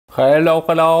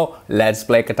Hello, let's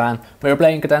play Catan. We're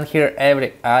playing Catan here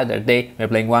every other day. We're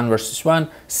playing 1 versus 1,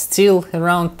 still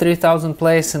around 3000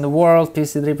 plays in the world,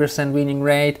 53% winning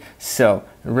rate. So,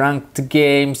 ranked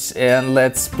games and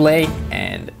let's play,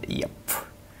 and yep.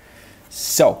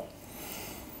 So,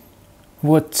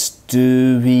 what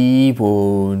do we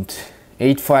want?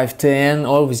 8, 5, 10,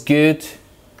 always good.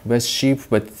 Best sheep,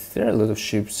 but there are a lot of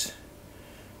sheeps.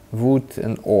 Wood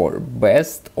and ore,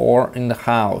 best ore in the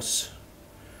house.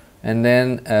 And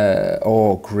then,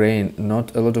 oh, grain,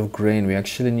 not a lot of grain. We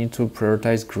actually need to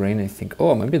prioritize grain, I think.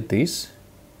 Oh, maybe this?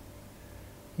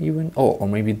 Even? Oh, or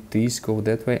maybe these go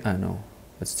that way? I know.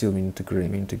 But still, we need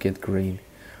to get grain.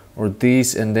 Or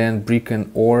this, and then brick and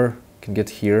ore can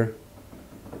get here.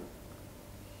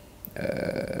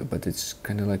 But it's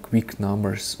kind of like weak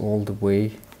numbers all the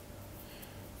way.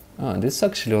 Ah, this is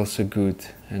actually also good.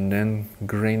 And then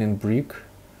grain and brick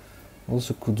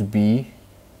also could be.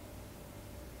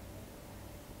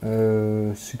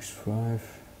 6, 5.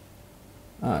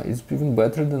 Ah, it's even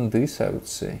better than this, I would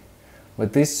say.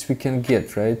 But this we can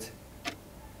get, right?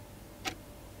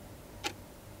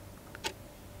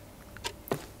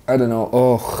 I don't know.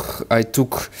 Oh, I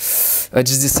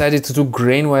just decided to do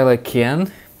grain while I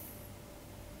can.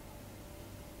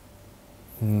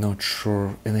 Not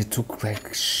sure. And I took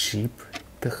like sheep.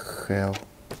 The hell.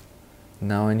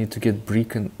 Now I need to get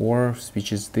brick and ore,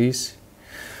 which is this.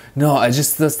 No, I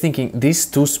just was thinking these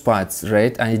two spots,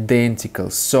 right, are identical.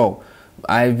 So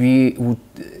I would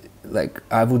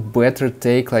better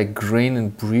take like grain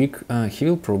and brick. He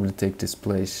will probably take this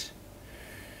place,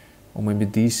 or maybe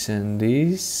this and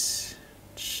this.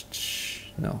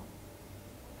 No.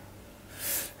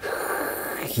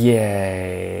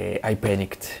 Yeah, I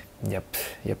panicked. Yep.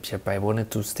 I wanted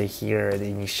to stay here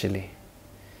initially.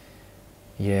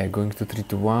 Yeah, going to 3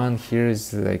 to 1 here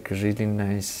is like really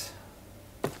nice.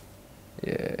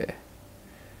 Yeah.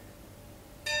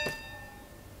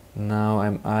 Now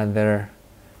I'm either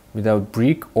without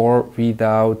brick or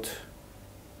without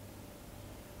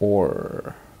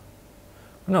ore.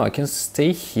 No, I can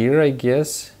stay here, I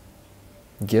guess.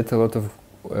 Get a lot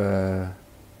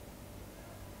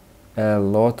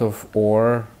of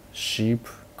ore, sheep,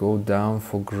 go down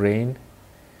for grain.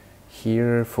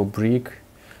 Here for brick.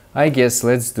 I guess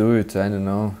let's do it. I don't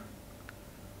know.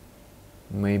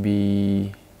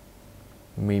 Maybe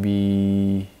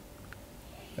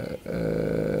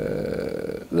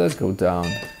let's go down.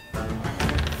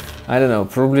 I don't know,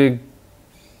 probably,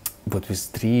 but with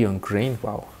 3 on grain,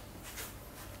 wow.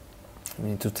 I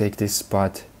need to take this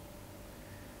spot.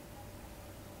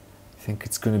 I think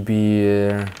it's gonna be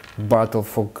a battle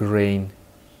for grain,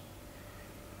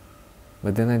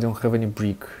 but then I don't have any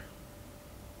brick.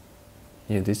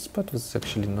 Yeah, this spot was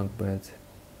actually not bad.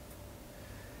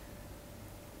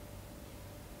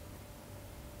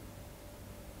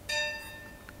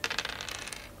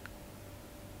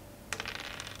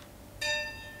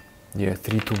 Yeah,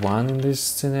 3 to 1 in this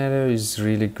scenario is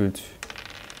really good.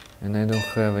 And I don't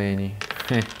have any.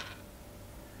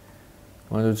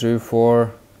 1, 2, 3,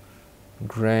 4.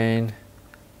 Grain.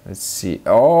 Let's see.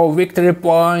 Oh, victory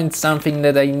point! Something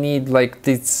that I need like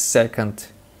this second.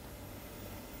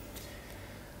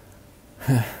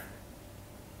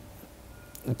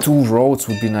 2 roads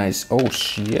would be nice. Oh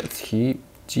shit, he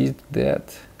did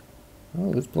that.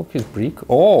 Oh, let's block his brick.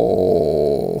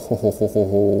 Oh,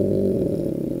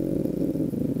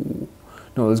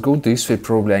 no, let's go this way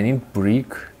probably. I need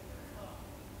brick.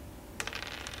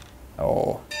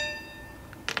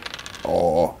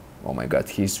 Oh my god,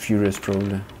 he's furious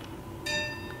probably.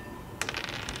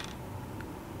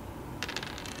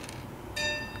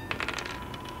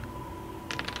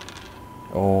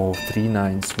 Oh, 3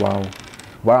 9s, wow.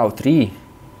 Wow, 3.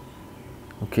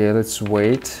 Okay, let's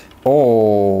wait.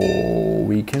 Oh,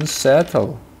 we can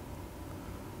settle.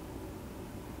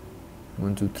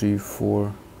 1, 2, 3,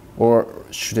 4. Or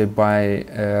should I buy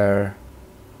air?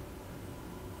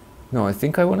 No, I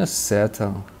think I want to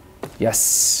settle.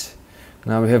 Yes.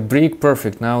 Now we have brick,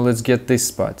 perfect. Now let's get this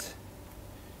spot.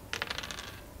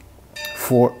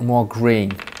 4 more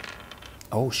grain.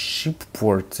 Oh,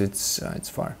 sheepport. It's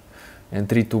far. And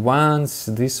 3 to 1s.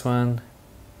 This one,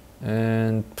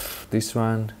 and this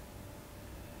one.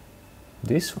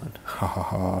 This one.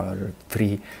 Haha.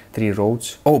 3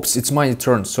 roads. Oops, it's my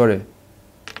turn. Sorry.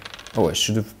 Oh, I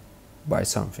should have buy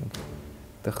something.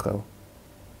 The hell.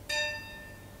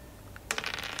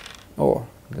 Oh,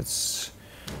 that's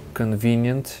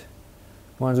convenient.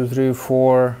 1, 2, 3,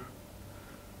 4.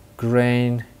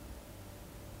 Grain.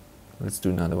 Let's do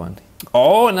another one.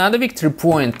 Oh, another victory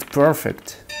point.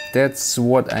 Perfect. That's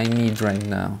what I need right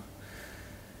now.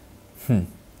 Can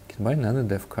buy another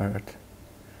death card.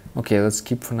 Okay, let's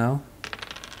skip for now.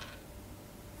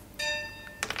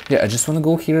 Yeah, I just want to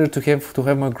go here to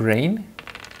have more grain.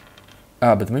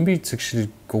 Ah, but maybe it's actually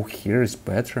go here is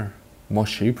better. More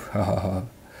sheep. I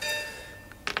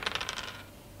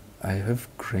have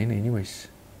grain anyways.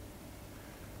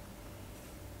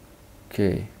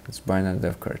 Okay, let's buy another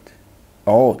dev card.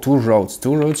 Oh, 2 roads.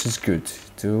 2 roads is good.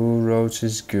 2 roads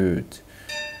is good.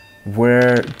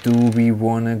 Where do we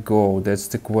wanna go? That's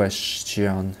the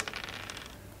question.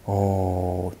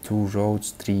 Oh, 2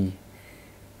 roads, 3.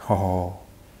 Oh.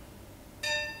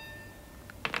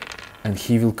 And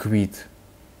he will quit.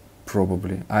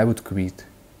 Probably. I would quit.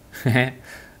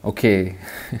 Okay.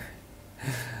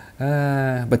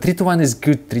 But 3 to 1 is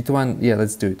good. 3 to 1, yeah,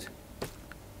 let's do it.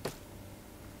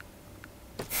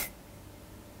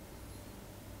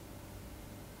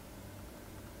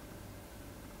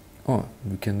 Oh,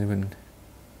 we can even...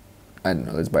 I don't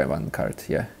know, let's buy 1 card,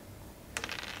 yeah.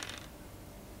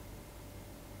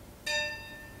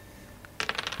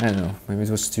 I don't know, maybe it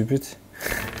was stupid.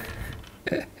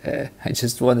 I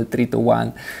just wanted 3 to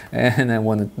 1 and I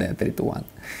wanted 3 to 1.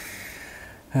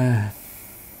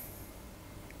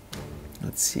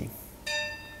 Let's see.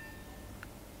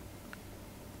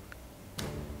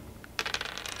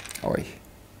 Oi.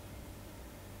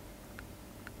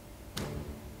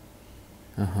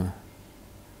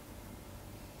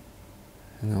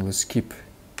 Now let's skip.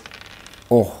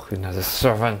 Oh, another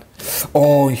 7.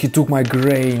 Oh, he took my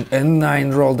grain and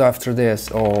 9 rolled after this.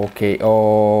 Oh, okay.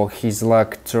 Oh, his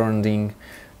luck turning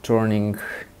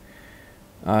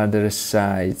other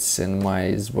sides and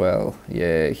mine as well.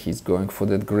 Yeah, he's going for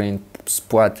that grain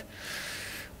spot.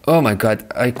 Oh my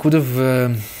god, I could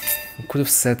have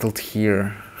settled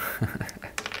here.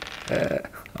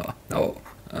 Oh no.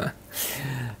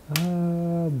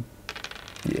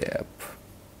 Yep.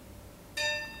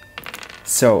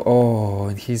 So, oh,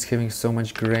 and he's having so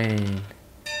much grain.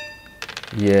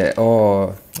 Yeah.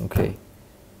 Oh, okay.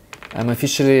 I'm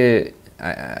officially.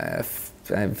 Yeah,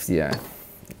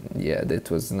 that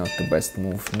was not the best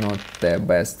move. Not the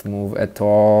best move at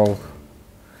all.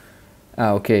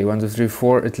 Ah, okay. 1, 2, 3,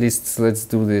 4. At least let's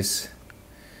do this.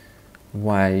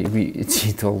 Why we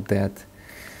did all that?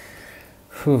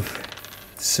 Whew.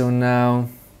 So now,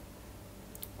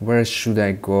 where should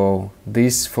I go?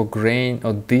 This for grain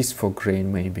or this for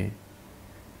grain, maybe?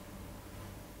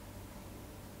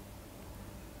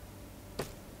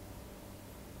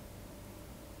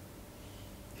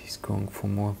 He's going for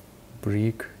more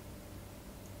brick.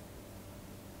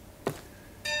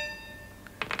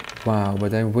 Wow,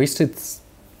 but I wasted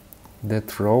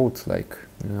that road, like,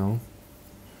 you know.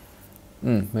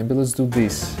 Maybe let's do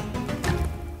this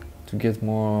to get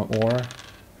more ore.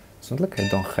 It's not like I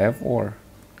don't have ore.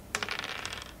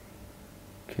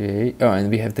 Okay. Oh, and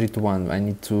we have 3 to 1. I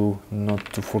need to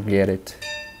not to forget it.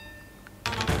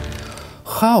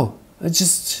 How? I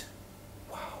just...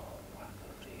 Wow. 1,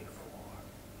 2, 3,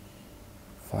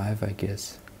 4, 5, I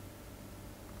guess.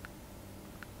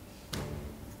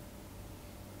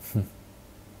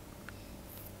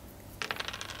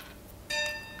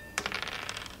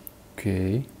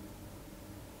 Okay.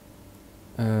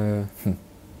 No,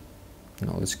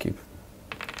 let's keep.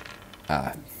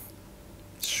 Ah,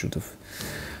 should have.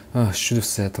 Oh, should have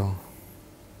settled.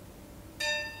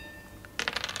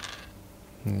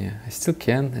 Yeah, I still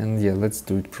can, and yeah, let's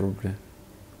do it probably.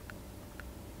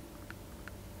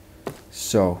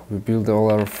 So we build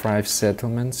all our 5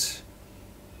 settlements,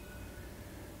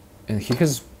 and he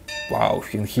has, wow,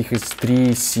 and he has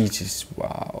 3 cities.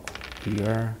 Wow, we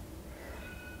are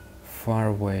far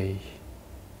away,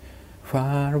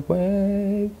 far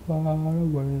away, far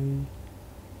away.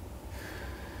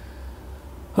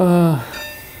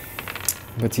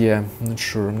 But yeah, I'm not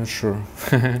sure.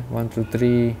 1, 2,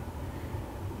 3.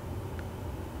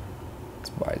 Let's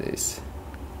buy this.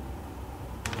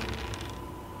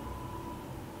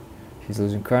 He's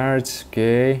losing cards.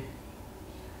 Okay.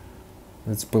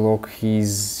 Let's block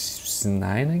his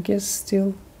 9, I guess,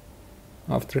 still.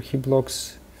 After he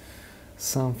blocks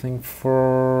something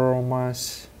from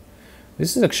us.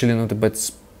 This is actually not a bad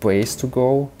space to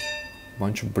go.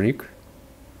 Bunch of brick.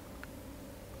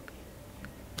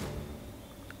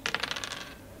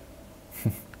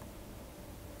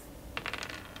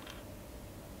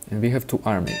 And we have 2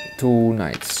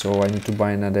 knights, so I need to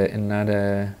buy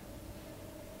another.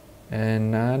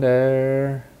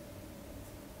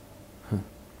 Huh.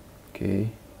 Okay,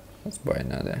 let's buy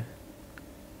another.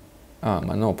 Ah,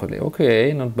 Monopoly.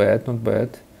 Okay, not bad, not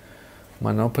bad.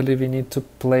 Monopoly we need to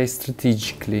play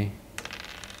strategically.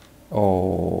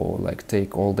 Oh, like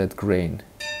take all that grain,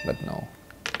 but no.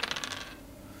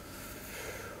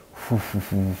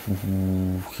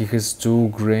 He has 2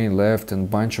 grain left and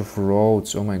bunch of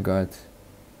roads. Oh my god.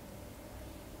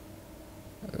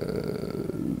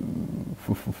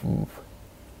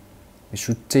 We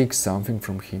should take something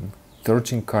from him.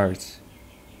 13 cards.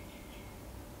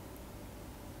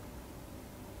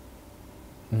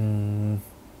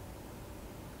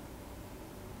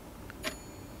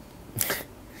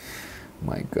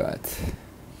 My god.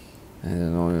 I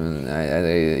don't know,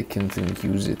 I can't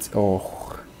even use it.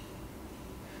 Oh.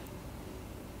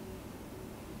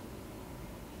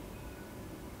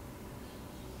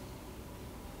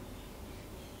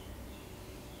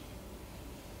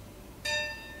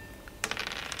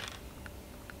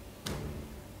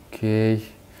 Okay.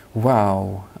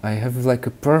 Wow, I have like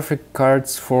a perfect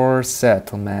cards for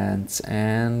settlements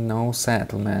and no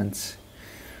settlements.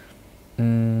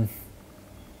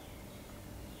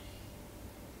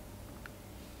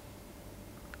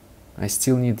 I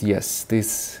still need, yes,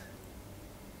 this.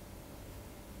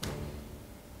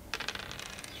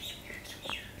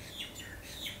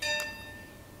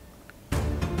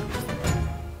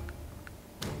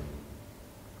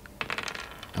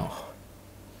 Oh,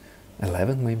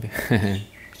 11 maybe.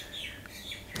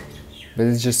 But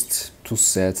it's just too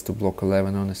sad to block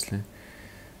 11, honestly.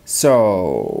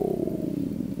 So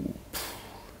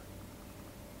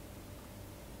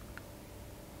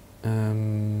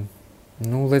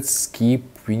no, let's skip.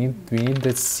 We need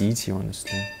that city,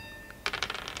 honestly.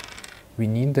 We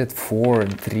need that 4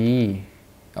 and 3.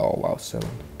 Oh wow, 7.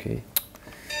 Okay.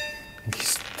 And he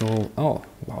stole. Oh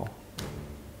wow.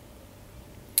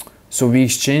 So we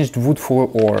exchanged wood for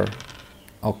ore.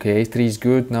 Okay, 3 is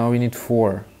good. Now we need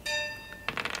 4.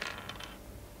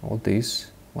 All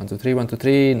this. 1, 2, 3, 1, 2,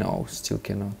 3. No, still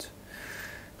cannot.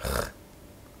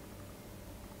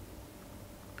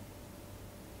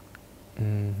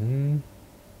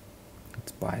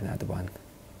 Let's buy another one.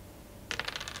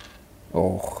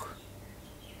 Oh.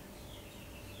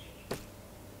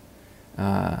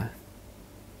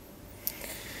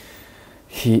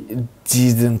 He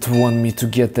didn't want me to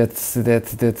get that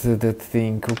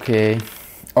thing. Okay.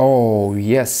 Oh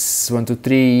yes, 1, 2,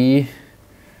 3.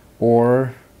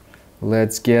 Or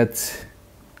let's get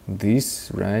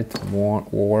this, right? More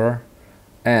ore.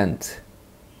 And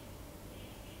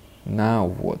now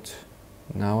what?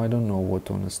 Now I don't know what,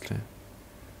 honestly.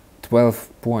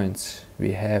 12 points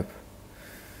we have.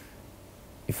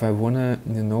 If I wanna,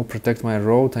 you know, protect my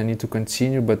road, I need to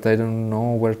continue, but I don't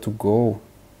know where to go.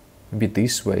 Maybe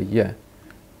this way, yeah.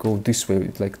 Go this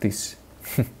way, like this.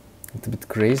 It's a bit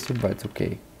crazy, but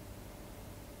okay.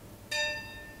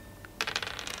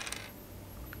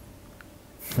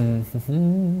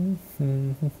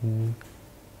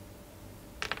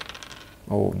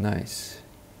 Oh, nice.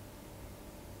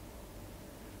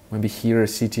 Maybe here a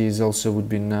city is also would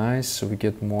be nice, so we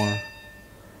get more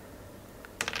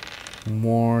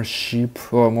sheep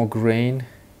or more grain.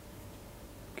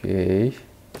 Okay,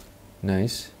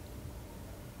 nice.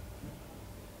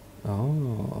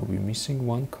 Oh, we're missing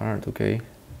 1 card. Okay.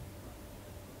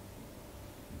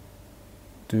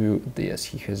 Yes,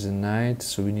 he has a knight,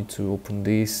 so we need to open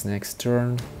this next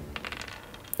turn.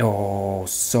 Oh,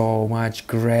 so much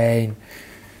grain.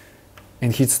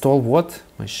 And he stole what?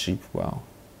 My sheep. Wow.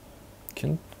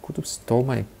 Could have stole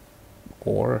my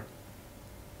ore.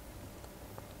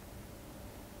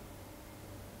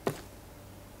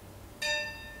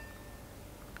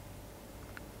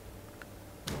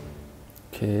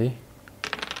 Okay.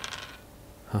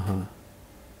 Haha.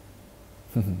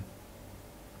 1,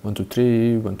 2,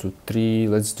 3, 1, 2, 3.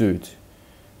 Let's do it.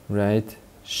 Right.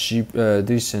 Sheep.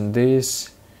 This and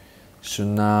this. So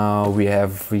now we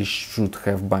should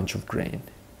have bunch of grain.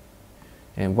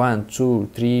 And 1, 2,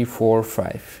 3, 4,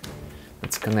 5.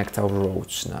 Let's connect our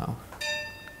roads now.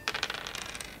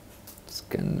 Let's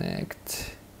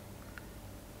connect.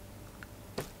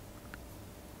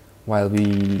 While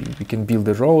we can build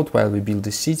the road, while we build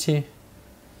the city.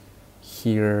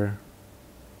 Here,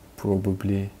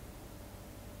 probably.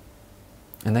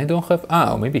 And I don't have,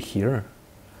 maybe here.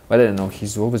 But I don't know,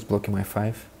 he's always blocking my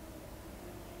 5.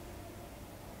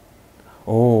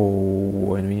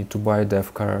 Oh, and we need to buy a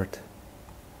dev card.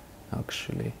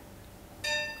 Actually.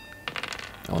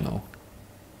 Oh no.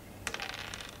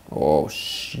 Oh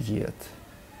shit.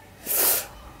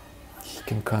 He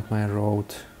can cut my road.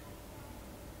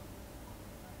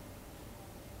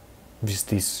 With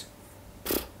this.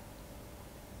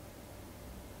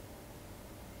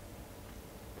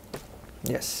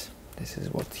 Yes, this is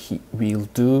what he will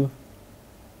do.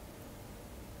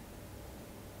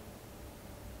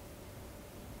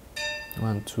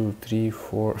 One, 2, 3,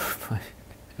 4, 5.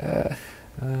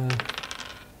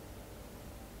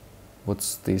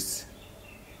 What's this?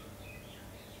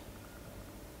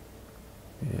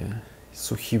 Yeah,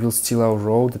 so he will steal our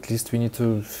road. At least we need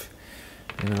to,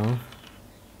 you know,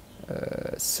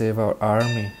 save our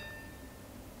army.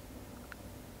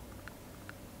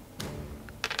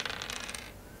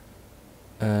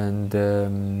 And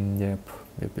yep.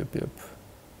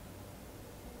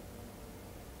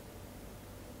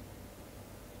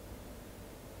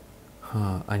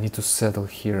 I need to settle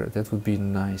here. That would be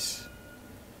nice,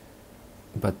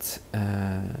 but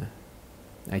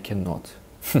I cannot.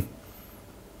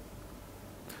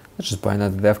 Let's just buy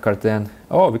another dev card then.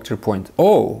 Oh, victory point.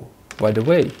 Oh, by the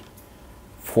way,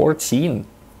 14.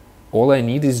 All I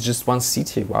need is just one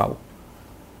city. Wow.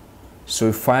 So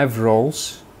if 5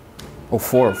 rolls, oh,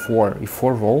 4. If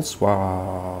 4 rolls,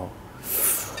 wow.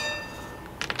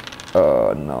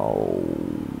 No.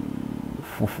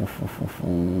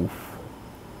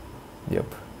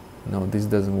 Yep. No, this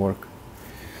doesn't work.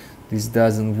 This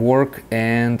doesn't work,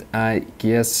 and I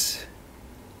guess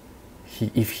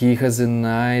if he has a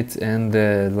knight and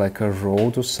like a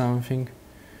road or something.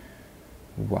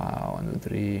 Wow, another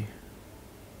 3.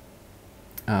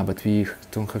 But we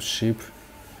don't have sheep.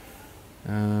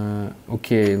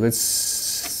 Okay,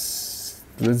 let's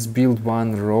build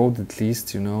one road at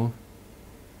least, you know.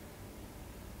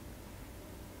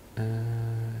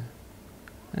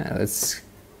 Let's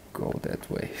go that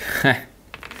way.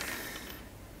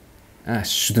 I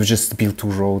should have just built 2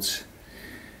 roads.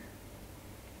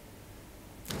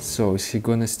 So is he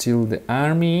gonna steal the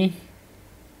army?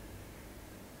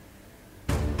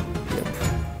 Yep.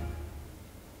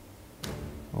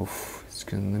 Oof, it's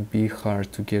gonna be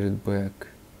hard to get it back.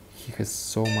 He has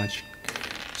so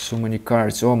many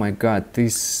cards. Oh my god,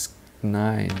 this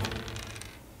 9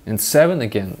 and 7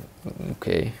 again.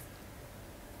 Okay.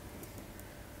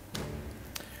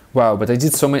 Wow, but I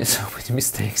did so many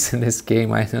mistakes in this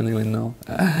game. I don't even know.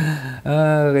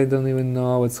 I don't even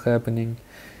know what's happening.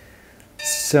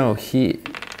 So he,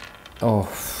 oh,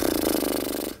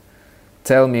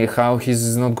 tell me how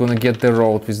he's not gonna get the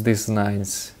road with these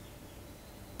 9s.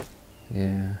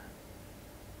 Yeah.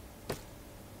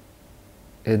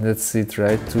 And that's it,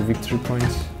 right? 2 victory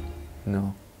points?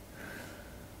 No.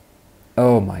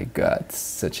 Oh my god,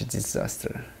 such a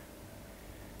disaster.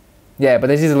 Yeah,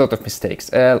 but I did a lot of mistakes.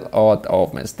 A lot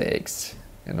of mistakes.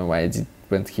 You know, I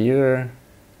went here.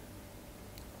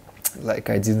 Like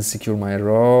I didn't secure my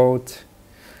road.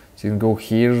 Didn't go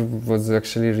here. Was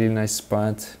actually a really nice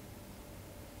spot.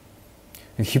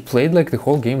 And he played like the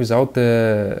whole game without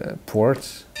the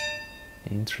port.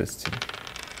 Interesting.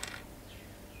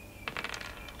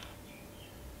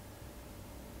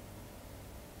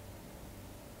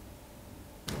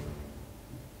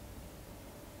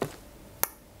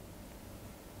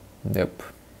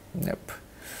 Yep.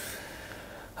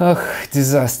 Oh,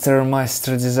 disaster,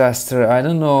 master, disaster. I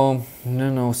don't know,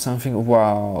 something.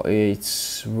 Wow,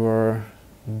 8s were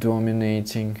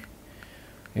dominating.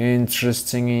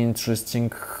 Interesting.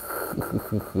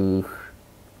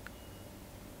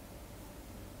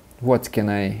 What can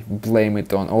I blame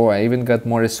it on? Oh, I even got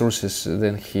more resources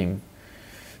than him.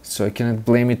 So I cannot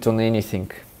blame it on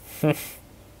anything.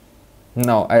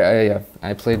 No,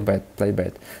 I played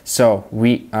bad. So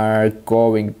we are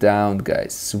going down,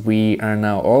 guys. We are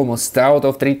now almost out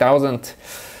of 3,000.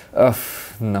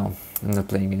 No, I'm not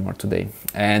playing anymore today.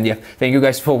 And yeah, thank you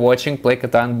guys for watching. Play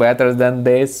Catan better than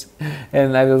this,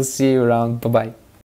 and I will see you around. Bye bye.